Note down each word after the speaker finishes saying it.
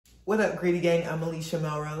What up, Greedy Gang? I'm Alicia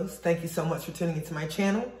Melrose. Thank you so much for tuning into my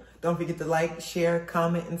channel. Don't forget to like, share,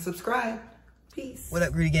 comment, and subscribe. Peace. What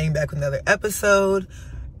up, Greedy Gang? Back with another episode.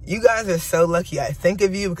 You guys are so lucky I think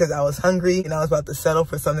of you because I was hungry and I was about to settle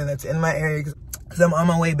for something that's in my area because I'm on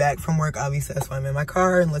my way back from work. Obviously, that's why I'm in my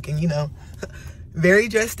car and looking, you know, very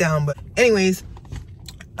dressed down. But anyways,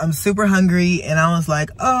 I'm super hungry and I was like,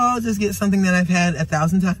 oh, I'll just get something that I've had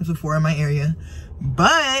 1,000 times before in my area.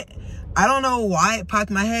 But I don't know why it popped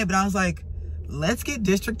in my head, but I was like, let's get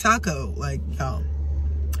District Taco. Like, y'all,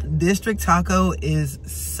 District Taco is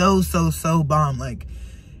so bomb. Like,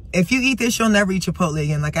 if you eat this, you'll never eat Chipotle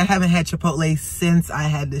again. Like, I haven't had Chipotle since I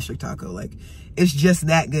had District Taco. Like, it's just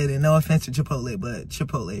that good. And no offense to Chipotle, but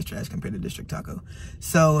Chipotle is trash compared to District Taco.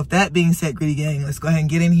 So with that being said, Greedy Gang, let's go ahead and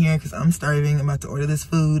get in here because I'm starving. I'm about to order this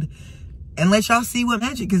food and let y'all see what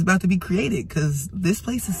magic is about to be created because this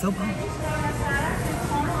place is so bomb.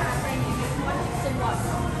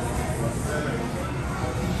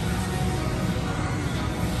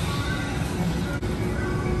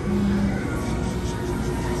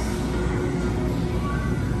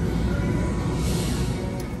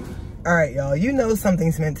 All right, y'all, you know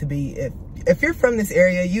something's meant to be. If you're from this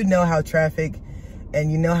area, you know how traffic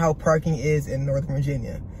and you know how parking is in Northern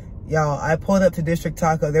Virginia. Y'all, I pulled up to District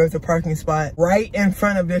Taco. There was a parking spot right in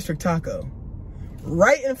front of District Taco.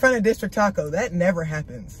 Right in front of District Taco. That never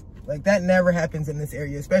happens. Like, that never happens in this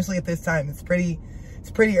area, especially at this time. It's pretty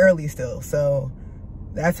early still. So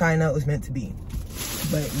that's how I know it was meant to be.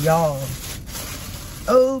 But y'all,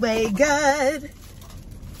 oh my God.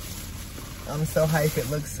 I'm so hyped. It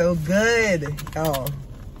looks so good. Y'all,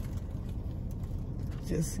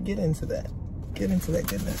 just get into that. Get into that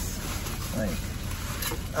goodness. Like,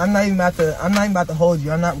 I'm not even about to hold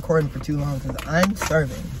you. I'm not recording for too long because I'm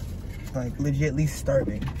starving. Like, legitly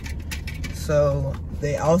starving. So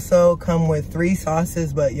they also come with 3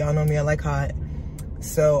 sauces, but y'all know me, I like hot.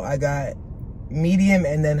 So I got medium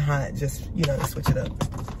and then hot. Just, you know, to switch it up.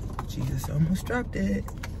 Jesus, I almost dropped it.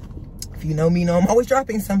 If you know me, you know I'm always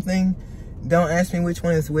dropping something. Don't ask me which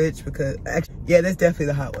one is which because, actually, yeah, that's definitely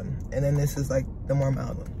the hot one. And then this is like the more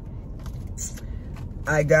mild one.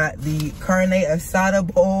 I got the Carne Asada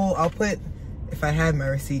bowl. I'll put, if I had my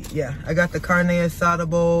receipt, yeah. I got the Carne Asada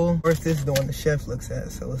bowl. Of course, this is the one the chef looks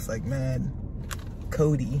at, so it's like mad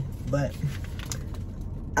Cody. But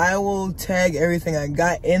I will tag everything I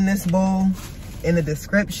got in this bowl in the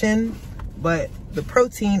description. But the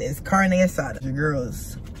protein is Carne Asada. Your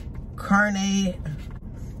girl's Carne...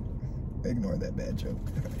 Ignore that bad joke.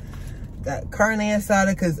 Got Carne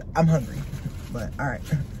Asada because I'm hungry. But all right,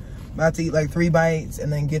 about to eat like 3 bites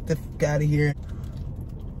and then get the f out of here.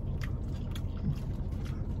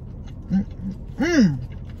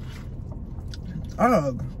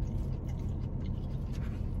 Oh,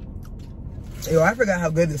 yo, I forgot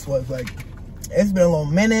how good this was. Like, it's been a little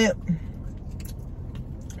minute.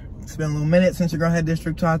 It's been a little minute since your girl had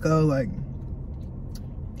District Taco. Like,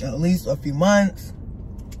 at least a few months.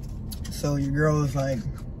 So your girl is like,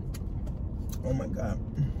 oh my God.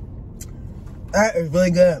 That is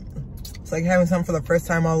really good. It's like having something for the first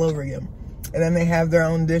time all over again. And then they have their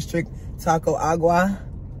own District Taco Agua,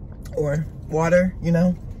 or water, you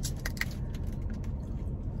know.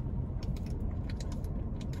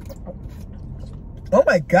 Oh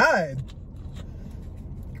my God.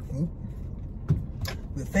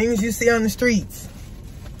 The things you see on the streets.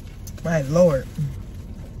 My Lord.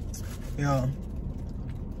 Y'all.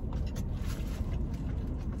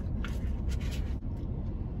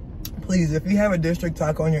 Please, if you have a District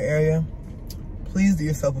Taco in your area, please do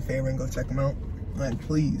yourself a favor and go check them out. Like,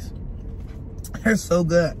 please. They're so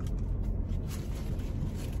good.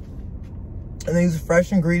 And they use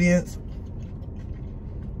fresh ingredients,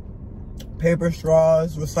 paper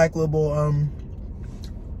straws, recyclable,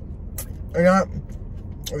 or not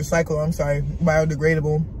recyclable, I'm sorry,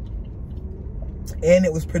 biodegradable. And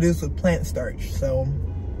it was produced with plant starch. So,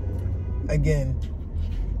 again,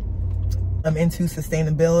 I'm into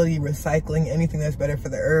sustainability, recycling, anything that's better for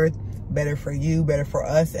the earth, better for you, better for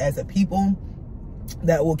us as a people,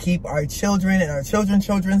 that will keep our children and our children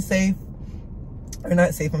safe. Or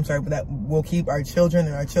not safe, I'm sorry, but that will keep our children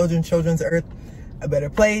and our children's earth a better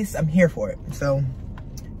place. I'm here for it. So,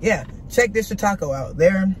 yeah, check District Taco out.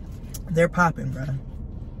 They're popping, bro.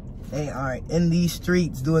 They are in these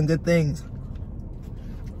streets doing good things.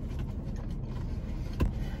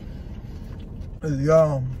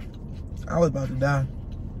 Y'all, I was about to die.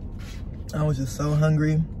 I was just so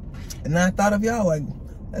hungry. And then I thought of y'all, like,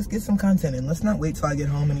 let's get some content in. Let's not wait till I get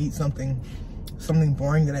home and eat something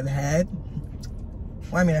boring that I've had.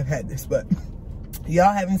 Well, I mean, I've had this, but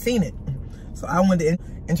y'all haven't seen it. So I wanted to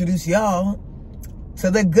introduce y'all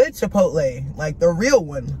to the good Chipotle, like the real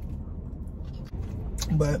one.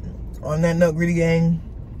 But on that note, Greedy Gang,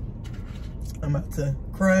 I'm about to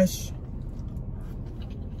crush.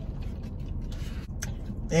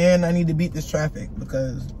 And I need to beat this traffic,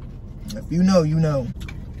 because if you know, you know.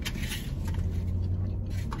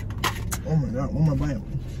 Oh my God, what am I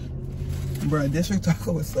buying? Bro, District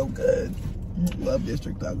Taco is so good. I love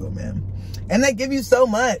District Taco, man. And they give you so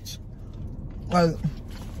much. Like,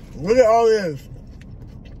 look at all this.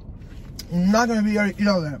 I'm not gonna be able to eat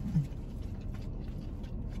all that.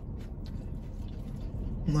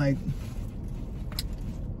 Like,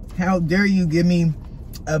 how dare you give me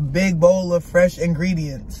a big bowl of fresh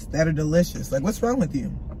ingredients that are delicious? Like, what's wrong with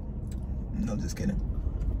you? No, just kidding.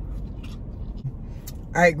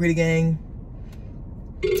 All right, Greedy Gang.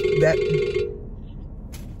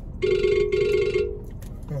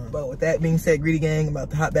 But with that being said, Greedy Gang, I'm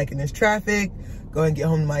about to hop back in this traffic, go and get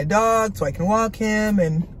home to my dog so I can walk him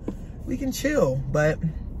and we can chill. But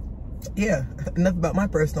yeah, enough about my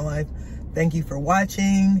personal life. Thank you for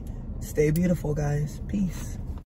watching. Stay beautiful, guys. Peace.